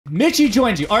Mitchy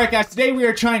joins you. All right, guys, today we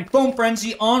are trying Foam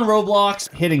Frenzy on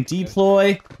Roblox, hitting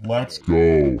deploy. Let's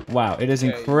go. Wow, it is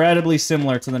incredibly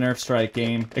similar to the Nerf Strike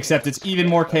game, except it's even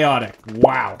more chaotic.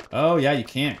 Wow. Oh, yeah, you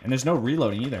can't. And there's no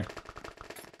reloading either.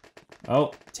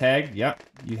 Oh, tag. Yep.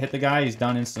 You hit the guy, he's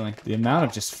done instantly. The amount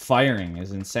of just firing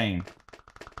is insane.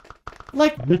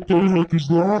 Like, What the heck is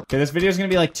that? okay, this video is going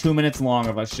to be like 2 minutes long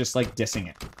of us just like dissing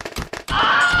it.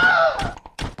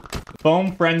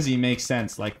 Foam Frenzy makes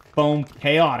sense. Like, Foam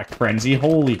Chaotic Frenzy.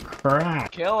 Holy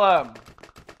crap. Kill him.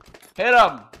 Hit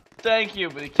him. Thank you,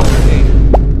 but he killed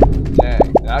me. Dang.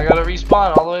 Now I gotta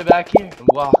respawn all the way back here and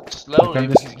walk slowly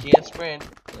because he can't sprint.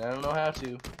 And I don't know how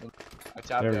to. I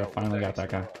tapped There we go. out. Finally got that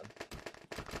guy.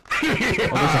 Oh,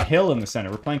 there's a hill in the center.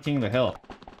 We're playing King of the Hill.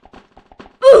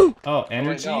 Oh,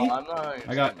 energy. Oh, wait, no, I'm not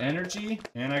I got energy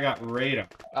and I got radar.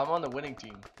 I'm on the winning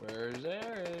team. Where's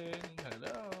Aaron?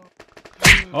 Hello.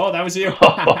 Oh, that was you.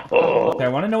 Okay, I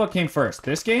want to know what came first.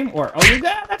 This game or oh,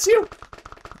 yeah, that's you. You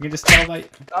can just tell by.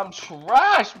 I'm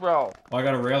trash, bro. Oh, I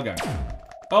got a railgun.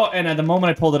 Oh, and at the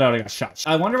moment I pulled it out, I got shot.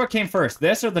 I wonder what came first,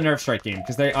 this or the Nerf Strike game,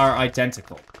 because they are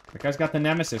identical. The guy's got the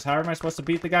Nemesis. How am I supposed to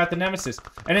beat the guy with the Nemesis?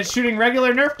 And it's shooting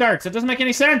regular Nerf darts. It doesn't make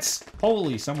any sense.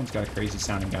 Holy, someone's got a crazy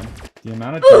sounding gun. The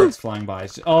amount of darts flying by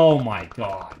is just, oh my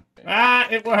god.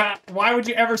 Ah, why would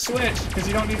you ever switch? Because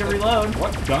you don't need to reload.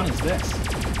 What gun is this?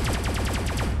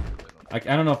 I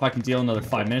don't know if I can deal another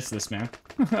 5 minutes of this, man.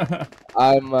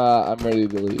 I'm ready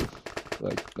to leave.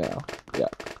 Like now. Yeah.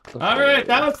 All right,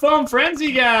 that was Foam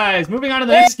Frenzy, guys. Moving on to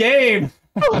the next game.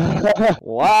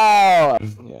 Wow.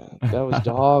 Yeah, that was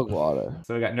dog water.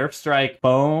 So we got Nerf Strike,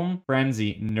 Foam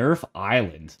Frenzy, Nerf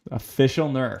Island, official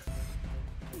Nerf.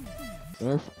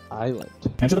 Nerf Island.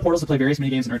 Enter the portals to play various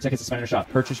minigames and earn tickets to spend in a shop.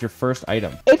 Purchase your first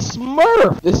item. It's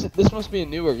Smurf. This must be a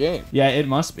newer game Yeah, it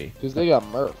must be. because they got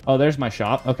Murph. Oh, there's my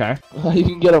shop. Okay. You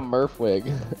can get a Murph wig.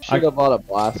 Should have bought a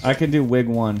blast. I can do wig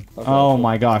 1. Okay, Oh cool.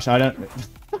 my gosh, I don't...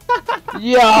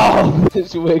 Yo,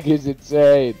 this wig is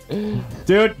insane.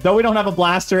 Dude, though we don't have a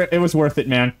blaster, it was worth it,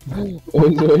 man. It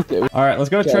was worth it. All right, let's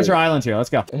go to Okay. Treasure Island here. Let's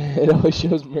go. It always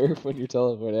shows Murph when you're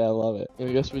teleporting. I love it. I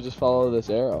guess we just follow this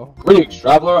arrow. Greetings,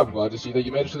 traveler. I'm glad to see that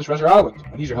you made it to the Treasure Island.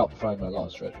 I need your help to find my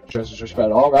lost treasure. Treasures are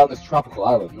spread all around this tropical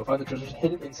island. You will find the treasures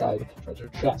hidden inside treasure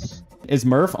chests. Is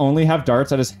Murph only have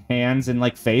darts at his hands and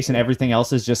like face and everything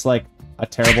else is just like a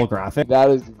terrible graphic? That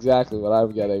is exactly what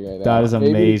I'm getting right now. That is Maybe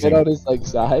amazing. get on his like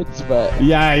sides, but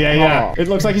Yeah. Oh. It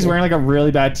looks like he's wearing like a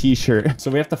really bad t-shirt. So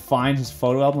we have to find his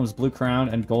photo album, his blue crown,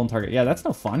 and golden target. Yeah, that's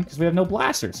no fun because we have no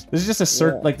blasters. This is just a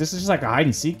Yeah. like this is just like a hide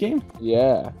and seek game.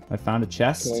 yeah. I found a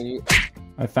chest. Can you?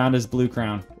 I found his blue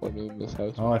crown. What name this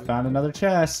house? Oh, I found another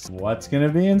chest. What's gonna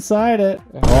be inside it?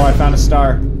 Oh, I found a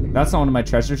star. That's not one of my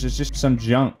treasures. It's just some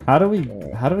junk. How do we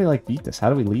like beat this?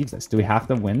 How do we leave this? Do we have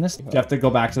to win this? Do you have to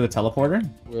go back to the teleporter?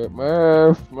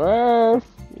 Murph, where are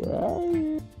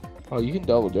you? Oh, you can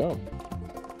double jump.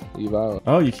 Leave out.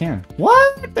 Oh, you can.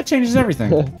 What? That changes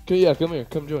everything. Okay, yeah, come here,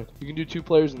 come join. You can do 2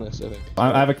 players in this, I think.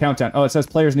 I have a countdown. Oh, it says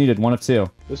players needed, 1 of 2.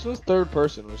 This one's 3rd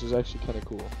person, which is actually kind of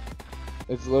cool.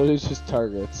 It's literally just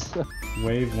targets.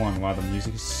 Wave 1. Wow, the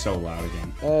music is so loud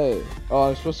again. Hey, oh,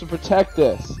 I'm supposed to protect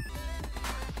this.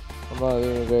 I'm not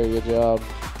doing a very good job.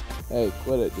 Hey,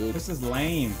 quit it, dude. This is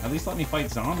lame. At least let me fight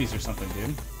zombies or something,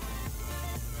 dude.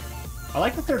 I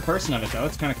like the 3rd person of it, though.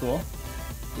 It's kind of cool.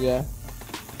 Yeah.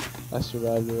 I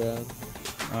survived the round.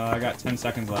 I got 10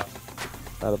 seconds left.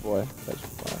 Attaboy. That's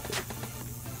classic.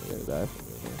 I'm gonna die from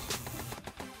this.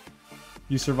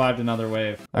 You survived another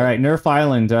wave. All right, Nerf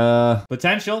Island.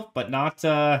 Potential, but not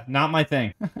my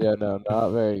thing. Yeah, no, not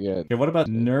very good. Okay, what about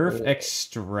Nerf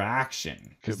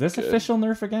Extraction? Is this Good. official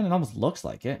Nerf again? It almost looks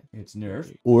like it. It's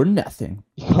Nerf or nothing.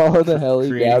 Oh, the hell he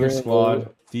Create your gathering squad,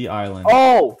 the island.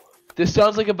 Oh! This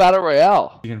sounds like a battle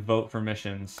royale. You can vote for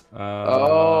missions.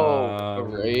 A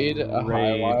raid, a high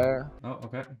raid. wire. Oh,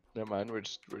 okay. Never mind, we're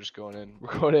just going in.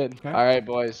 We're going in. Okay. All right,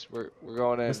 boys, we're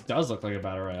going in. This does look like a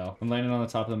battle royale. I'm landing on the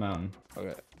top of the mountain.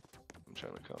 Okay, I'm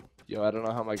trying to come. Yo, I don't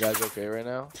know how my guy's okay right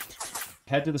now.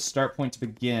 Head to the start point to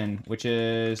begin, which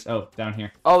is down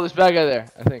here. Oh, this bad guy there.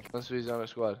 I think unless he's on our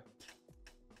squad.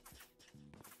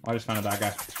 Oh, I just found a bad guy.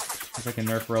 It's like a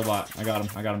Nerf robot. I got him.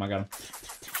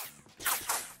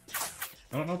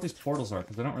 I don't know what these portals are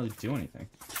because they don't really do anything.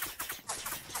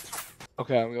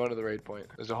 Okay, I'm going to the raid point.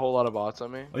 There's a whole lot of bots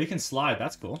on me. Oh, you can slide.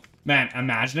 That's cool. Man,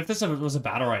 imagine if this was a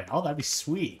battle royale. That'd be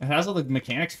sweet. It has all the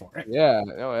mechanics for it. Yeah,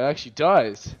 no, it actually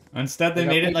does. Instead, they Yeah,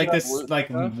 made it maybe like that this would- like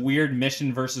huh? weird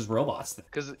mission versus robots thing.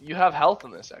 Because you have health in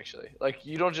this, actually. Like,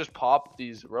 you don't just pop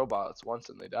these robots once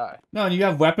and they die. No, and you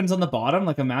have weapons on the bottom.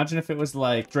 Like, imagine if it was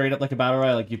like straight up like a battle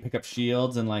royale. Like, you pick up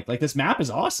shields and like this map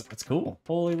is awesome. It's cool.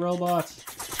 Holy robots.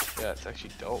 Yeah, it's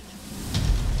actually dope.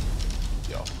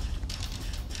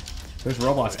 There's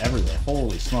robots everywhere.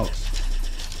 Holy smokes.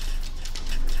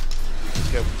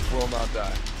 This guy will not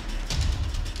die.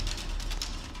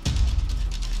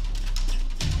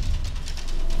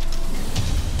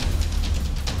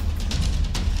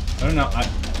 I don't know.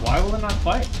 Why will it not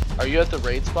fight? Are you at the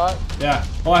raid spot? Yeah.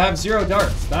 Oh, I have 0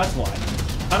 darts. That's why.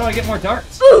 How do I get more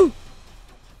darts?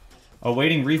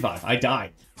 Awaiting revive. I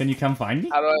died. Can you come find me?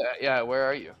 How do I? Yeah, where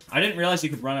are you? I didn't realize you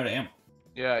could run out of ammo.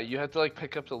 Yeah, you have to like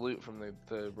pick up the loot from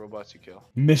the robots you kill.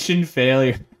 Mission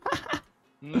failure.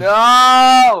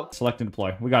 No! Select and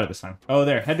deploy. We got it this time. Oh,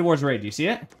 there. Head towards raid. Do you see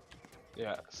it?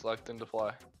 Yeah, select and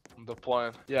deploy. I'm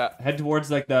deploying. Yeah. Head towards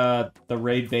like the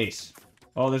raid base.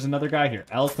 Oh, there's another guy here.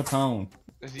 El Capone.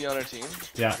 Is he on our team?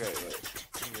 Yeah. Okay, wait.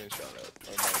 I'm getting shot at.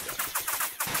 Oh my god.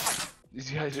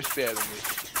 These guys are spamming me.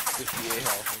 58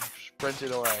 health. I'm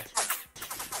sprinting away.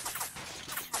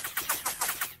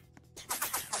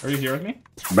 Are you here with me?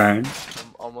 Bang.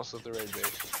 I'm almost at the raid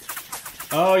base.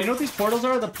 Oh, you know what these portals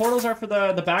are? The portals are for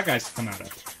the bad guys to come out of.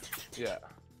 Yeah.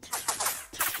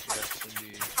 Yes,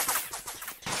 indeed.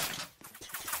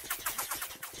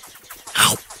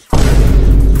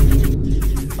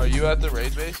 Are you at the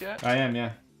raid base yet? I am,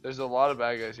 yeah. There's a lot of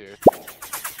bad guys here.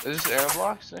 Is this air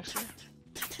blocks next to you?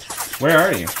 Where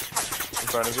are you? In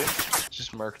front of you?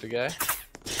 Just murked the guy.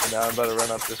 And now I'm about to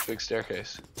run up this big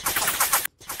staircase.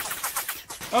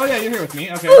 Oh, yeah, you're here with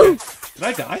me. Okay, okay. Did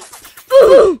I die? I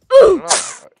don't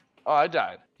know. Oh, I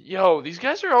died. Yo, these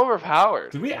guys are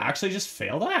overpowered. Did we actually just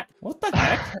fail that? What the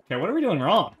heck? Okay, what are we doing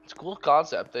wrong? It's a cool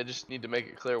concept. They just need to make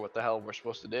it clear what the hell we're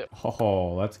supposed to do.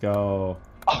 Oh, let's go.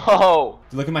 Oh!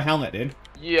 Look at my helmet, dude.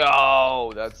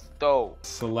 Yo, that's dope.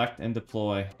 Select and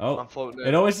deploy. Oh, I'm floating in.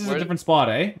 it always is a Where- different spot,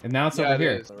 eh? And now it's Yeah, over it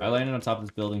here. is. I landed on top of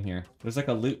this building here. There's like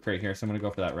a loot crate here, so I'm gonna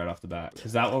go for that right off the bat.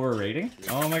 Is that what we're raiding?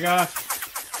 Oh my gosh.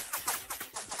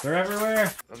 They're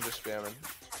everywhere. I'm just spamming.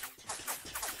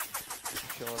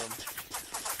 Killing them.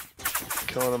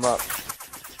 Killing them up.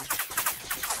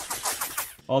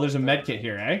 Oh, there's a med kit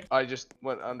here, eh? I just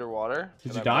went underwater.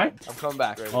 Did and you I'm- die? I'm coming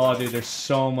back. Right Oh, now. dude, there's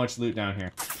so much loot down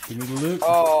here. Give me the loot.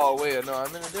 Oh, wait, no, I'm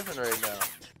in a different raid now.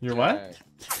 You're what? Dang.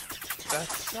 That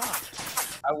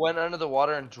sucks. I went under the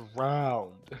water and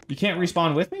drowned. You can't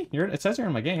respawn with me? It says you're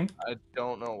in my game. I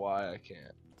don't know why I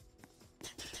can't.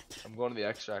 I'm going to the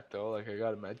extract though, like I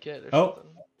got a med kit or Oh.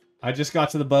 something. I just got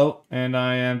to the boat and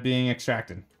I am being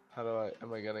extracted. How do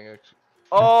am I getting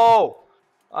Oh!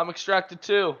 I'm extracted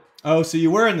too. Oh, so you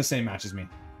were in the same match as me.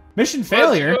 Mission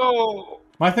failure? Let's go!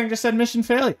 My thing just said mission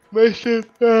failure. Mission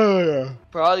failure.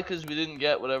 Probably because we didn't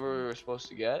get whatever we were supposed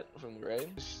to get from the raid.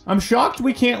 I'm shocked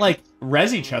we can't, like,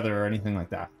 res each other or anything like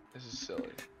that. This is silly.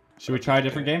 Should we try a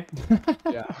different game?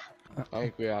 Yeah. I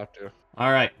think we have to.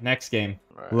 All right, next game.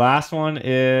 Right. Last one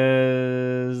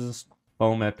is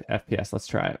Foam FPS. Let's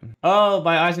try it. Oh,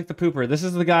 by Isaac the Pooper. This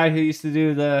is the guy who used to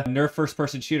do the Nerf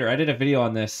first-person shooter. I did a video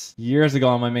on this years ago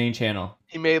on my main channel.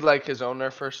 He made like his own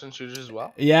Nerf first-person shooters as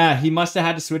well. Yeah, he must have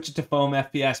had to switch it to Foam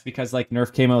FPS because like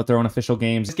Nerf came out with their own official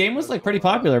games. This game was like pretty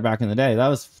popular back in the day. That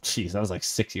was, jeez, that was like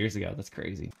 6 years ago. That's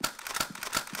crazy.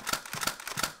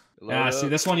 Yeah, see,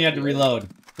 this one you had to reload.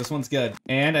 This one's good.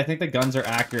 And I think the guns are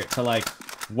accurate to like,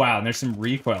 wow, and there's some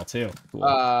recoil too. Cool.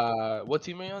 What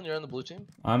team are you on? You're on the blue team?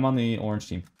 I'm on the orange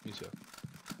team. Me too.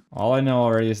 All I know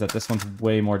already is that this one's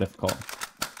way more difficult.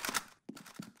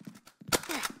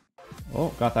 Oh,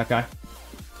 got that guy.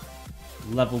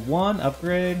 Level 1,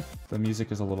 upgrade. The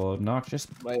music is a little obnoxious.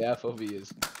 My FOV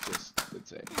is just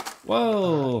insane.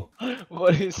 Whoa!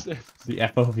 What is this? The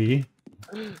FOV.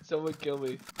 Someone kill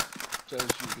me. I'm trying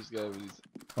to shoot this guy, but he's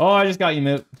Oh, I just got you,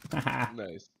 Moot.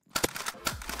 nice.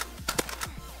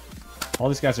 All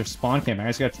these guys are spawn camping. I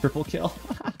just got a triple kill.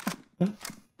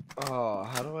 Oh,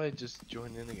 how do I just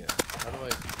join in again? How do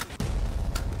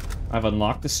I? I've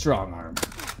unlocked the strong arm.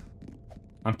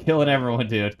 I'm killing everyone,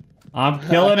 dude. I'm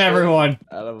killing everyone.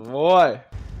 Attaboy.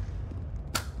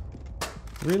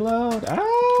 Reload.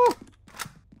 Ah!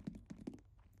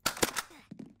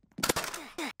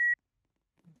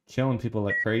 Killing people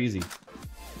like crazy.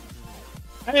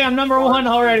 Hey, I'm number 1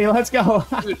 already. Let's go.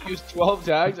 Dude, use 12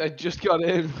 tags. I just got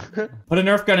in. Put a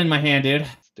Nerf gun in my hand, dude.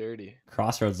 It's dirty.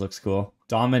 Crossroads looks cool.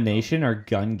 Domination or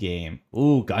gun game?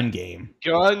 Ooh, gun game.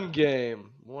 Gun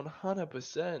game.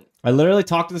 100%. I literally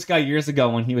talked to this guy years ago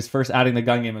when he was first adding the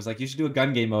gun game. I was like, you should do a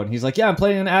gun game mode. And he's like, yeah, I'm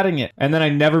planning on adding it. And then I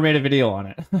never made a video on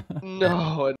it.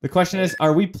 No. The question is,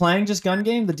 are we playing just gun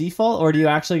game, the default, or do you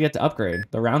actually get to upgrade?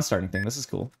 The round starting thing. This is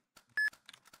cool.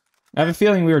 I have a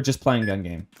feeling we were just playing gun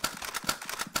game.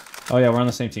 Oh yeah, we're on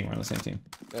the same team. We're on the same team.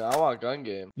 Yeah, I want gun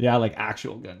game. Yeah, like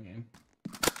actual gun game.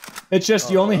 It's just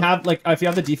you only have like if you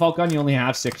have the default gun, you only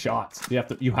have 6 shots.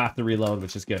 You have to reload,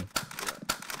 which is good.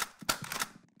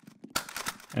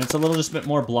 And it's a little just bit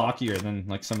more blockier than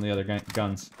like some of the other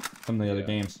guns, some of the other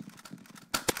games.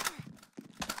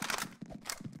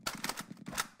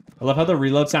 I love how the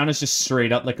reload sound is just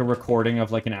straight up like a recording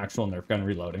of like an actual Nerf gun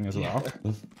reloading as well.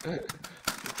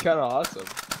 It's kind of awesome.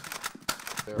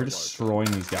 We're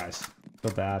destroying these guys so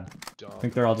bad. Dumb. I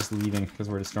think they're all just leaving because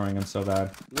we're destroying them so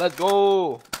bad. Let's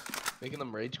go! Making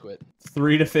them rage quit.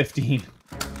 3 to 15.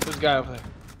 There's a guy over there.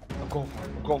 I'm going for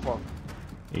him. I'm going for him.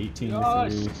 18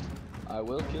 Gosh. to 3. I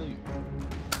will kill you.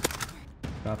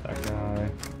 Got that guy.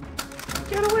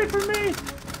 Get away from me!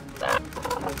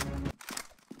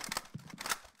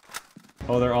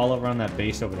 Oh, they're all around that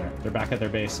base over there. They're back at their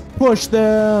base. Push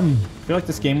them! I feel like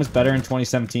this game was better in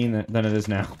 2017 than it is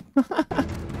now. I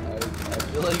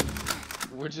feel like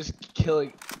we're just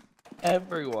killing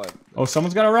everyone. Oh,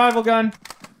 someone's got a rival gun!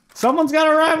 Someone's got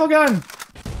a rival gun!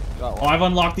 Got Oh, one. I've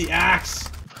unlocked the axe!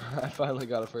 I finally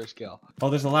got a first kill. Oh,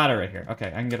 there's a ladder right here. Okay,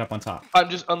 I can get up on top. I'm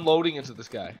just unloading into this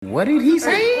guy. What did he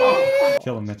say?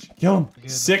 Kill him, Mitch. Kill him!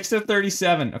 Good. 6 to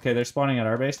 37. Okay, they're spawning at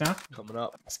our base now. Coming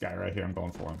up. This guy right here, I'm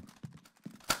going for him.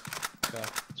 Okay.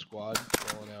 Squad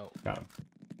rolling out. Got him.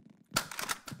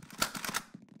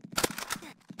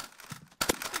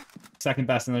 Second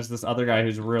best, and there's this other guy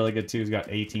who's really good too. He's got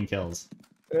 18 kills.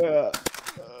 Yeah.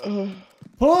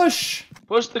 Push!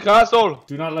 Push the console.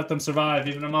 Do not let them survive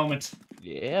even a moment.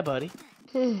 Yeah, buddy.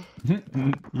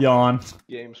 Yawn.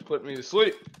 Game's putting me to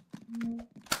sleep.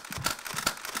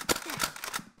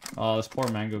 Oh, this poor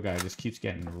mango guy just keeps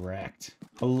getting wrecked.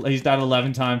 He's died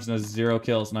 11 times and has 0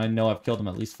 kills, and I know I've killed him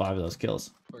at least 5 of those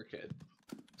kills. Poor kid.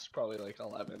 It's probably like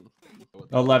 11.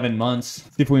 11 months.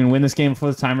 See if we can win this game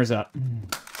before the timer's up.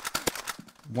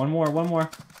 One more, one more.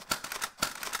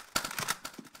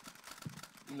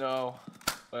 No.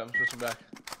 Wait, I'm switching back.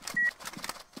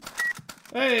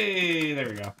 Hey, there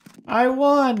we go. I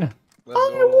won!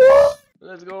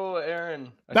 Let's go,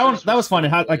 Aaron. That was fun. It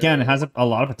has a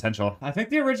lot of potential. I think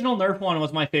the original Nerf one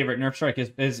was my favorite. Nerf Strike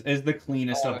is the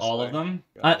cleanest of all of them.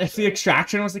 If the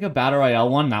Extraction was like a Battle Royale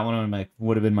one, that one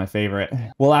would have been my favorite.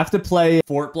 We'll have to play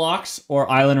Fort Blocks or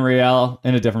Island Royale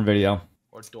in a different video.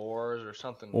 Or Doors or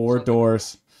something. Or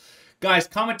Doors. Guys,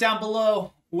 comment down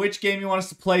below which game you want us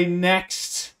to play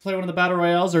next. Play one of the Battle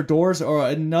Royales or Doors or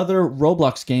another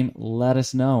Roblox game. Let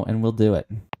us know and we'll do it.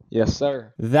 Yes,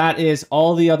 sir. That is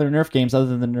all the other Nerf games other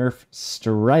than the Nerf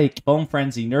Strike, Foam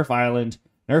Frenzy, Nerf Island,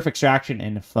 Nerf Extraction,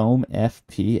 and Foam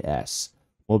FPS.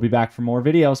 We'll be back for more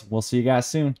videos. We'll see you guys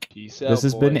soon. Peace out, This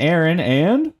has been boys. Aaron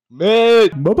and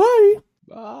Mitch. bye-bye.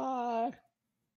 Bye.